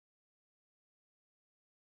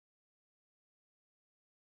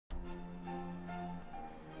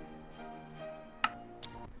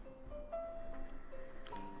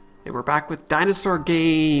And we're back with dinosaur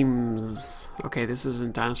games. Okay, this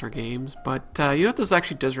isn't dinosaur games, but you know what this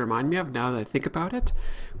actually does remind me of now that I think about it?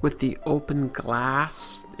 With the open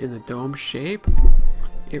glass in the dome shape,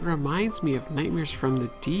 it reminds me of Nightmares from the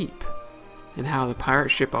Deep and how the pirate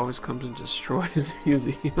ship always comes and destroys the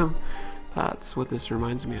museum. That's what this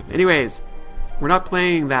reminds me of. Anyways, we're not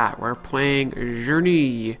playing that. We're playing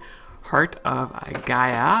Journey, Heart of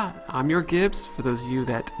Gaia. I'm YourGibs. For those of you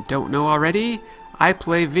that don't know already, I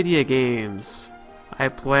play video games. I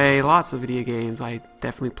play lots of video games. I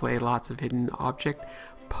definitely play lots of hidden object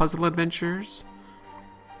puzzle adventures.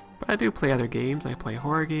 But I do play other games. I play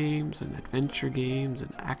horror games and adventure games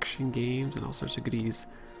and action games and all sorts of goodies.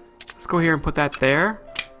 Let's go here and put that there.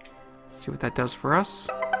 See what that does for us.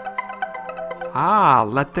 Ah,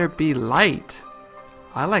 let there be light.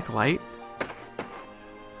 I like light.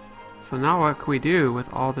 So now what can we do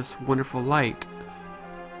with all this wonderful light?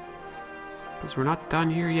 Because we're not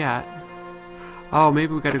done here yet. Oh,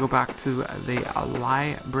 maybe we got to go back to the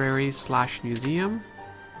library / museum.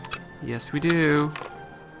 Yes, we do.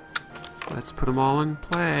 Let's put them all in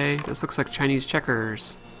play. This looks like Chinese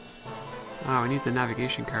checkers. Oh, we need the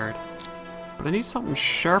navigation card. But I need something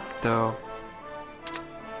sharp, though, to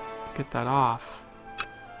get that off.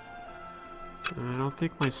 I don't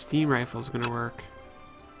think my steam rifle is going to work.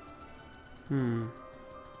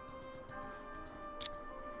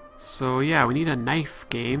 So yeah, we need a knife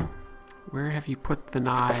game. Where have you put the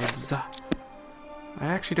knives? I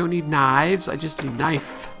actually don't need knives, I just need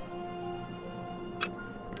knife.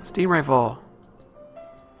 Steam rifle.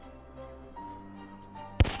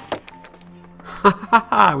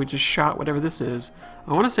 Hahaha, we just shot whatever this is.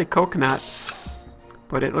 I want to say coconut,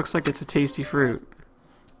 but it looks like it's a tasty fruit.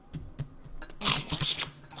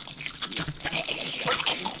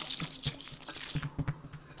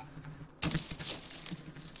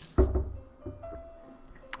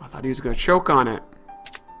 He was going to choke on it.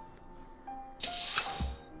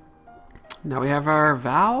 Now we have our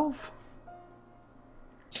valve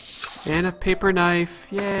and a paper knife.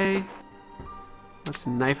 Yay! Let's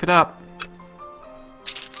knife it up.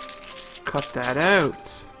 Cut that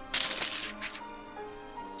out.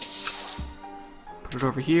 Put it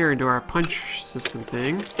over here into our punch system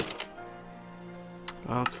thing.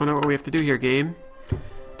 Let's find out what we have to do here, game.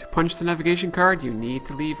 To punch the navigation card, you need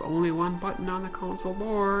to leave only one button on the console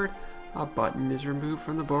board. A button is removed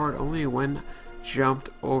from the board only when jumped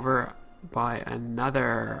over by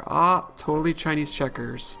another. Ah, totally Chinese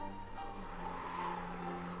checkers.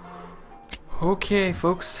 Okay,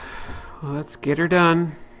 folks, let's get her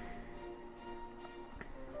done.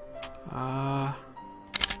 How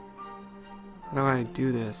do I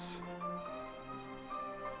do this?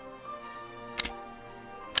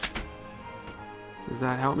 Does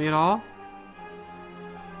that help me at all?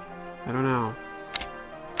 I don't know.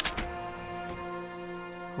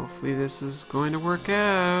 Hopefully this is going to work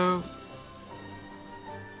out.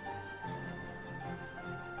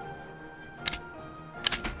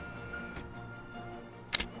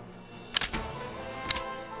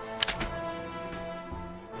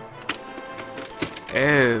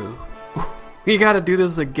 Oh. We gotta do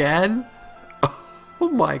this again? Oh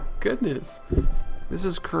my goodness. This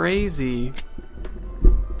is crazy.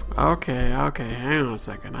 Okay, hang on a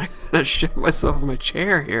second. I gotta shift myself in my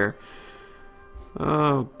chair here.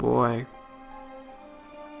 Oh boy.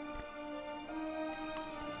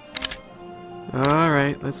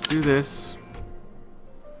 Alright, let's do this.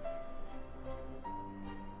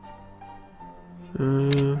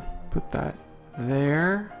 Put that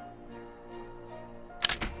there.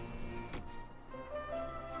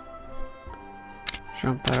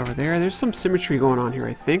 Jump that over there. There's some symmetry going on here,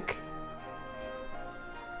 I think.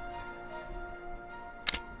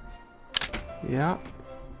 Yeah.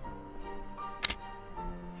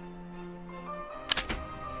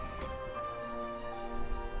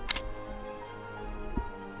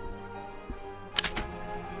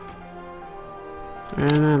 And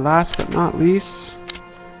then last but not least,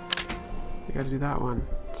 we gotta do that one.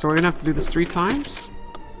 So we're gonna have to do this 3 times?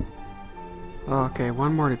 Okay,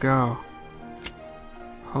 one more to go.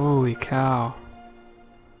 Holy cow.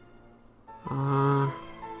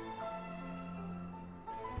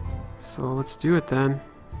 So let's do it then.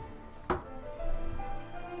 We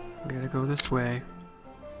gotta go this way.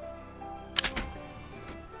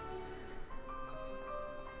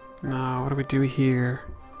 Now, what do we do here?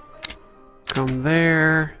 Come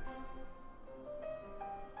there.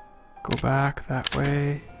 Go back that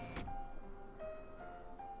way.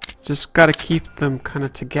 Just gotta keep them kind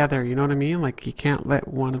of together, you know what I mean? Like, you can't let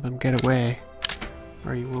one of them get away,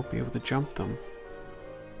 or you won't be able to jump them.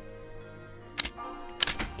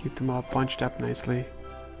 Keep them all bunched up nicely.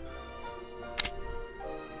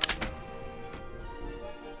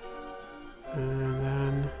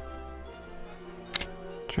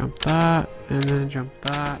 Jump that, and then jump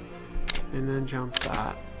that, and then jump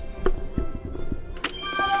that.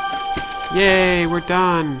 Yay, we're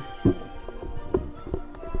done!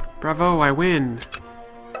 Bravo, I win!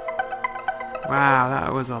 Wow,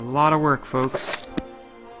 that was a lot of work, folks.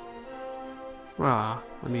 Well,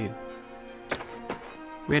 I mean,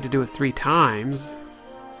 we had to do it 3 times.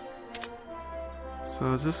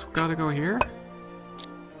 So is this gotta go here?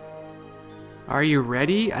 Are you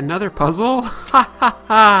ready? Another puzzle? Ha ha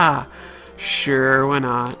ha! Sure, why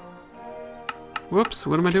not? Whoops,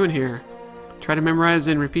 what am I doing here? Try to memorize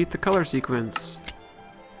and repeat the color sequence.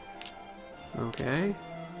 Okay.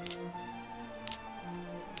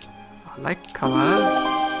 I like colors.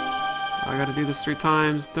 I gotta do this 3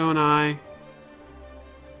 times, don't I?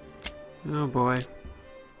 Oh boy.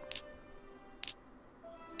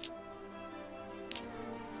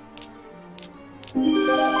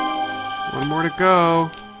 One more to go.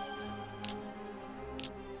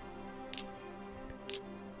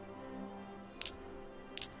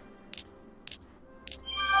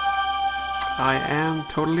 I am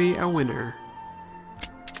totally a winner.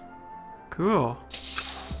 Cool.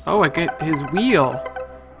 Oh, I get his wheel.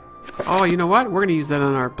 Oh, you know what? We're gonna use that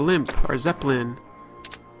on our blimp, our Zeppelin.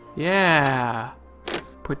 Yeah.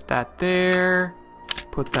 Put that there.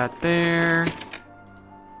 Put that there.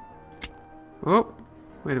 Oh,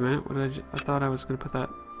 wait a minute. What did I thought I was gonna put that.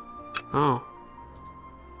 Oh.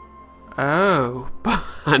 Oh,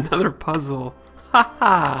 another puzzle.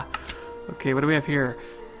 Haha. Okay, what do we have here?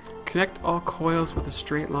 Connect all coils with a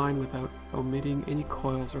straight line without omitting any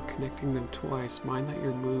coils or connecting them twice. Mind that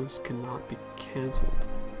your moves cannot be cancelled.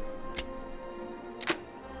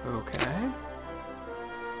 Okay.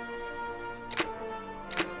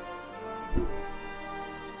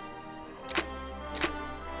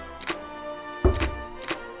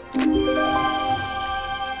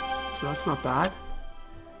 So that's not bad.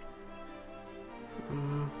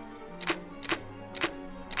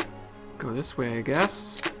 Go this way, I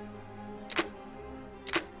guess.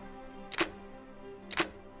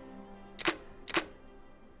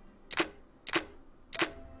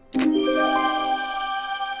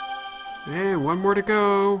 And one more to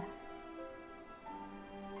go.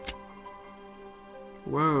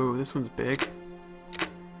 Whoa, this one's big.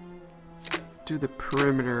 Let's do the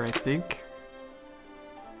perimeter, I think.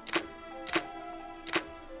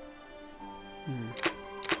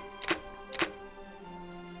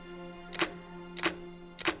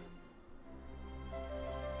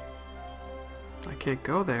 I can't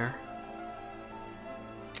go there.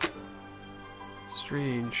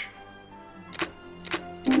 Strange.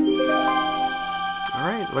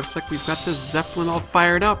 Alright, looks like we've got the Zeppelin all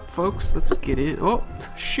fired up, folks. Let's get in. Oh,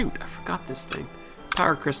 shoot, I forgot this thing.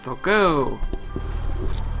 Power crystal, go!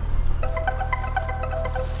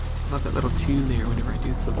 Love that little tune there whenever I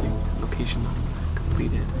do something. Location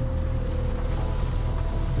completed.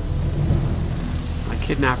 My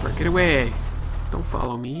kidnapper, get away! Don't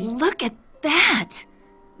follow me. Look at that!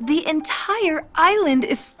 The entire island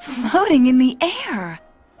is floating in the air.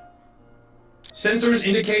 Sensors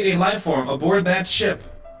indicate a life form aboard that ship.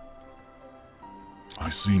 I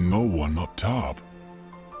see no one up top.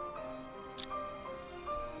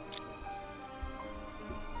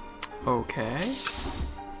 Okay.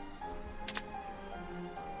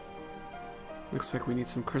 Looks like we need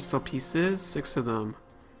some crystal pieces. 6 of them.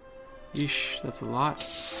 Yeesh, that's a lot.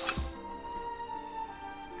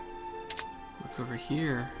 What's over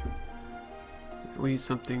here? We need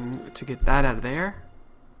something to get that out of there.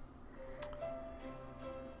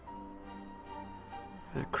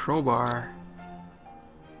 A crowbar.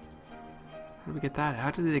 How do we get that?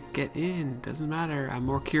 How did it get in? Doesn't matter. I'm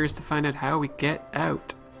more curious to find out how we get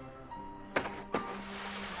out.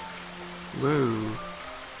 Whoa.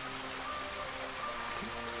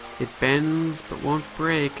 It bends but won't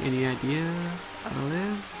break. Any ideas,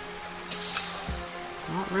 Liz?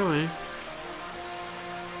 Not really.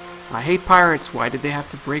 I hate pirates. Why did they have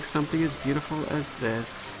to break something as beautiful as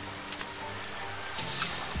this?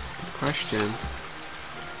 Good question.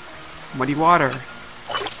 Muddy water.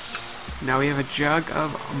 Now we have a jug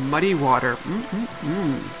of muddy water.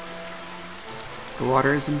 The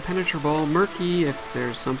water is impenetrable, murky. If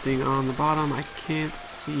there's something on the bottom, I can't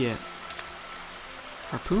see it.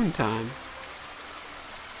 Harpoon time.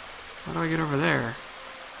 How do I get over there?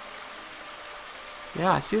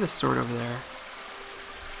 Yeah, I see the sword over there.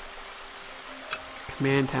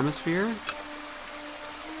 Command hemisphere?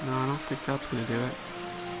 No, I don't think that's gonna do it.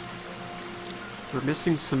 We're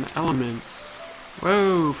missing some elements.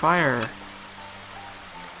 Whoa, fire!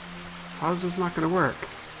 How is this not gonna work?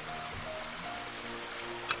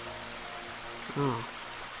 Oh.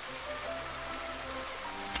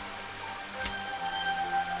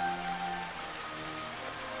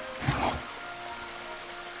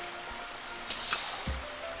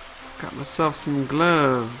 myself some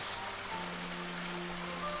gloves.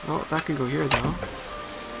 Oh, that can go here though.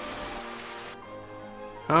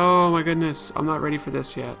 Oh my goodness, I'm not ready for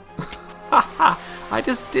this yet. I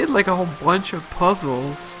just did like a whole bunch of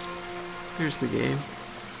puzzles. Seriously, game.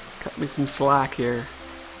 Cut me some slack here.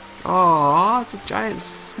 Oh, it's a giant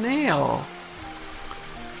snail.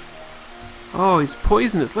 Oh, he's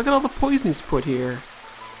poisonous. Look at all the poison he's put here.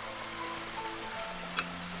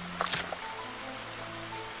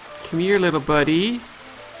 Come here, little buddy.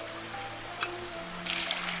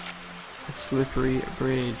 The slippery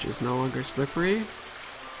bridge is no longer slippery.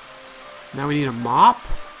 Now we need a mop?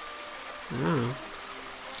 Oh.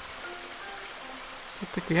 I don't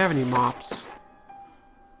think we have any mops.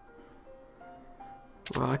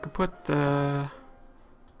 Well, I could put the...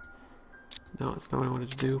 No, that's not what I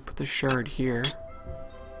wanted to do. Put the shard here.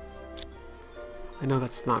 I know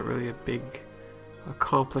that's not really a big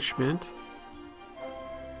accomplishment.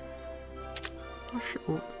 Not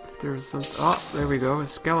sure if there's some... Oh, there we go, a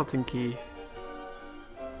skeleton key.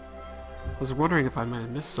 I was wondering if I might have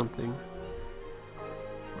missed something.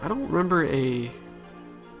 I don't remember a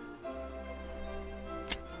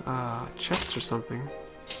chest or something.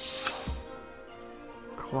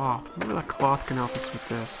 Cloth. Maybe that cloth can help us with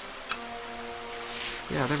this.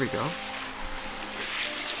 Yeah, there we go.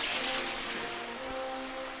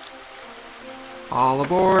 All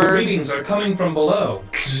aboard! The readings are coming from below.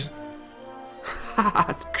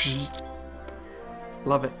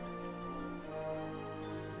 Love it.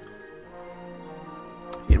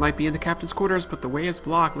 It might be in the captain's quarters, but the way is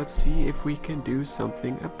blocked. Let's see if we can do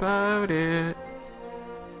something about it.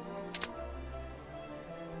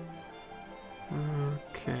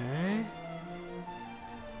 Okay.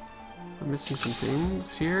 I'm missing some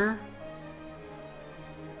things here.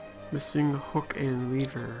 Missing hook and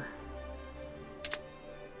lever.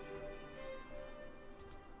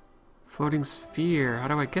 Floating sphere. How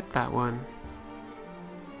do I get that one?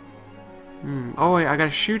 Oh, wait, I gotta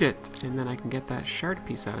shoot it, and then I can get that shard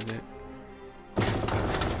piece out of it.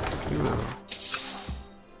 Cool.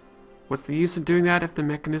 What's the use of doing that if the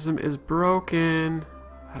mechanism is broken?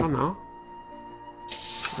 I don't know.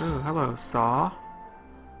 Oh, hello, saw.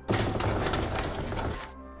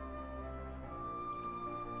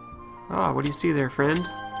 Oh, what do you see there, friend?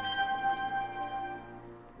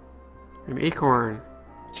 An acorn.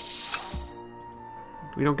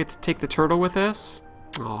 We don't get to take the turtle with us?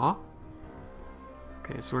 Aw.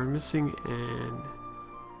 Okay, so we're missing an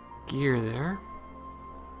gear there.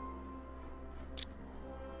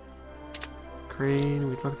 Crane,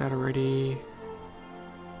 we looked at already.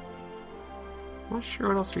 I'm not sure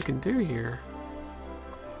what else we can do here.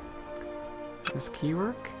 Does key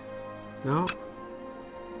work? No.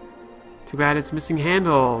 Too bad it's missing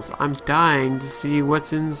handles. I'm dying to see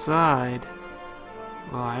what's inside.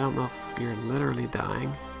 Well, I don't know if you're literally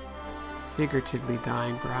dying. Figuratively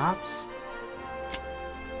dying, perhaps.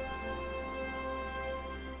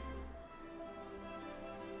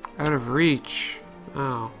 Out of reach.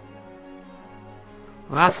 Oh.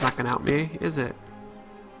 Well, that's not gonna help me, is it?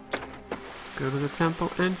 Let's go to the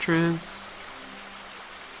temple entrance.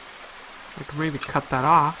 I can maybe cut that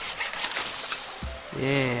off.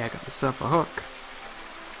 Yeah, I got myself a hook.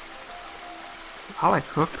 I like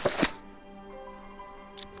hooks.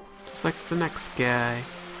 Just like the next guy.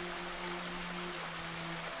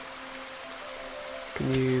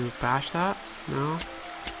 Can you bash that? No?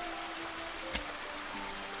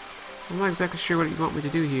 I'm not exactly sure what you want me to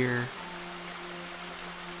do here.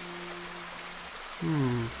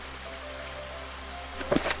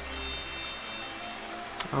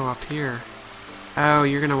 Oh, up here. Oh,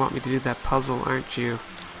 you're gonna want me to do that puzzle, aren't you?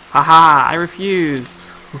 Haha, I refuse!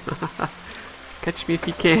 Catch me if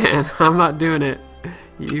you can. I'm not doing it.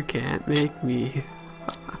 You can't make me.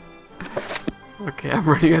 Okay, I'm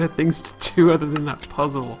running out of things to do other than that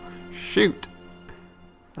puzzle. Shoot!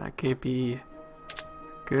 That can't be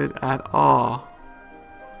good at all.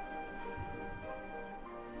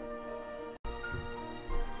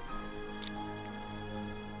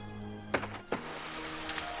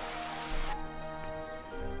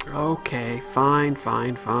 Okay, fine.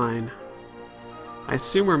 I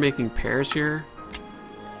assume we're making pairs here.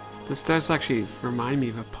 This does actually remind me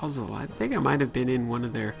of a puzzle. I think I might have been in one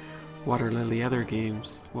of their Water Lily other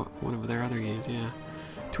games. One of their other games, yeah.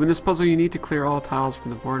 To win this puzzle, you need to clear all tiles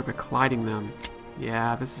from the board by colliding them.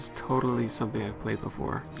 Yeah, this is totally something I've played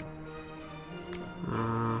before.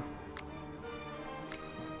 How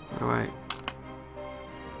do I...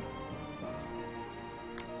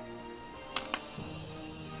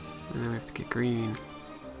 And then we have to get green.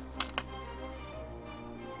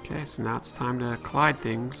 Okay, so now it's time to collide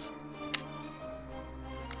things.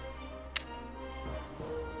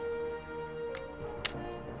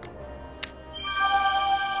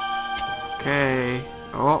 Okay.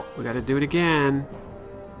 Oh, we gotta do it again.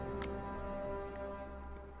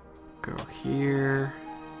 Go here.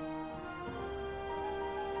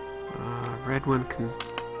 Red one can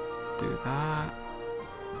do that.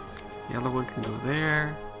 Yellow one can go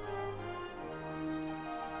there.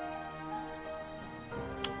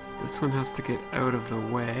 This one has to get out of the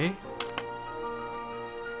way.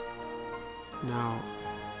 Now,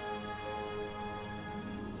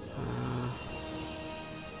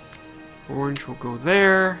 orange will go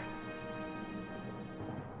there.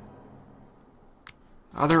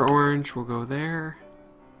 Other orange will go there.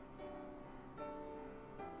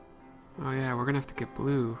 Oh yeah, we're gonna have to get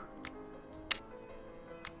blue.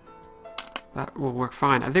 That will work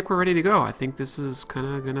fine. I think we're ready to go. I think this is kind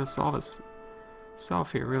of gonna solve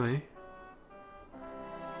itself here, really.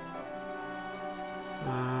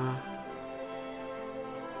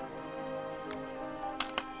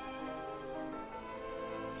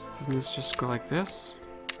 Doesn't this just go like this?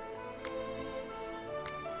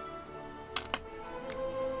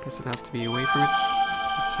 Guess it has to be away from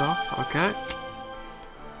itself. Okay.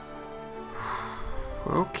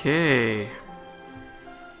 Okay.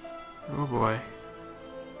 Oh boy.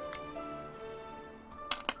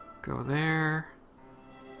 Go there.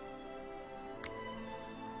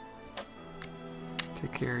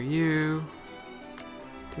 Take care of you.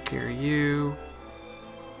 Take care of you.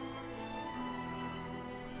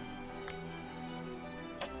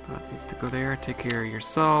 That needs to go there. Take care of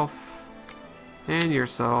yourself. And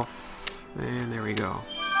yourself. And there we go.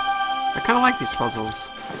 I kind of like these puzzles.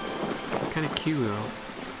 They're kind of cute though.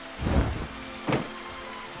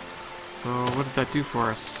 So what did that do for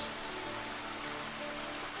us?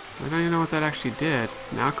 I don't even know what that actually did.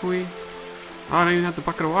 Now can we? Oh, I don't even have the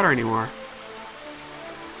bucket of water anymore.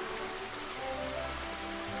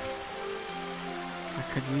 I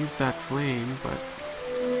could use that flame, but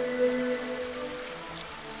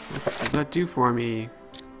what does that do for me?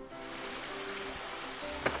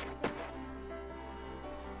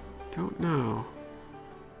 Don't know.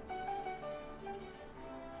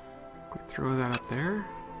 We throw that up there.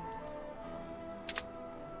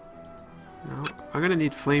 No, I'm gonna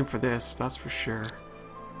need flame for this, that's for sure.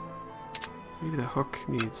 Maybe the hook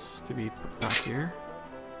needs to be put back here.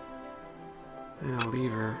 And a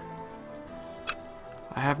lever.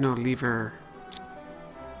 I have no lever.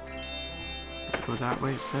 Go that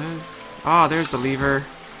way, it says. Ah, there's the lever.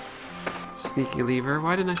 Sneaky lever.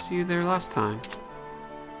 Why didn't I see you there last time?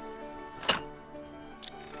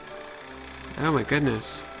 Oh my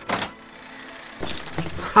goodness.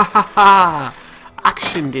 Ha ha ha!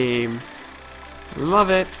 Action game. Love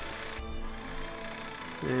it.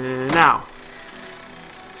 And now.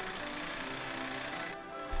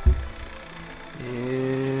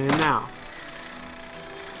 And now.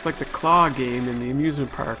 It's like the claw game in the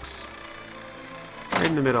amusement parks. Right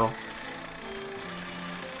in the middle.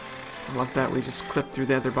 I love that we just clipped through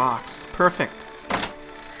the other box. Perfect.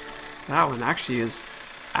 That one actually is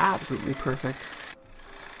absolutely perfect.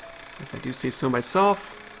 If I do say so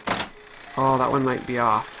myself. Oh, that one might be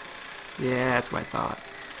off. Yeah, that's what I thought.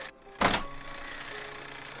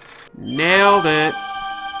 Nailed it!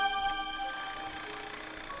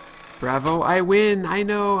 Bravo, I win! I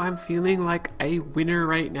know, I'm feeling like a winner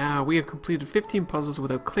right now. We have completed 15 puzzles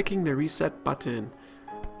without clicking the reset button.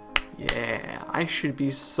 Yeah, I should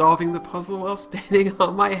be solving the puzzle while standing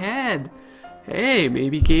on my head. Hey,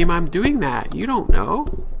 maybe game I'm doing that. You don't know.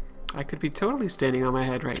 I could be totally standing on my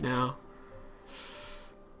head right now.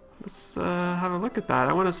 Let's have a look at that.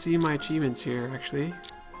 I want to see my achievements here, actually.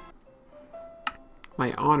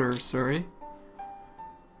 My honors, sorry.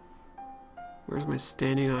 Where's my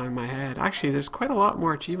standing on my head? Actually, there's quite a lot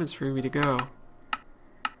more achievements for me to go.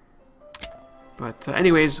 But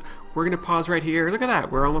anyways, we're going to pause right here. Look at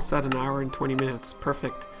that. We're almost at an hour and 20 minutes.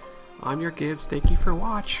 Perfect. I'm YourGibs. Thank you for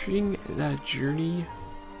watching the journey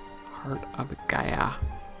Heart of Gaia.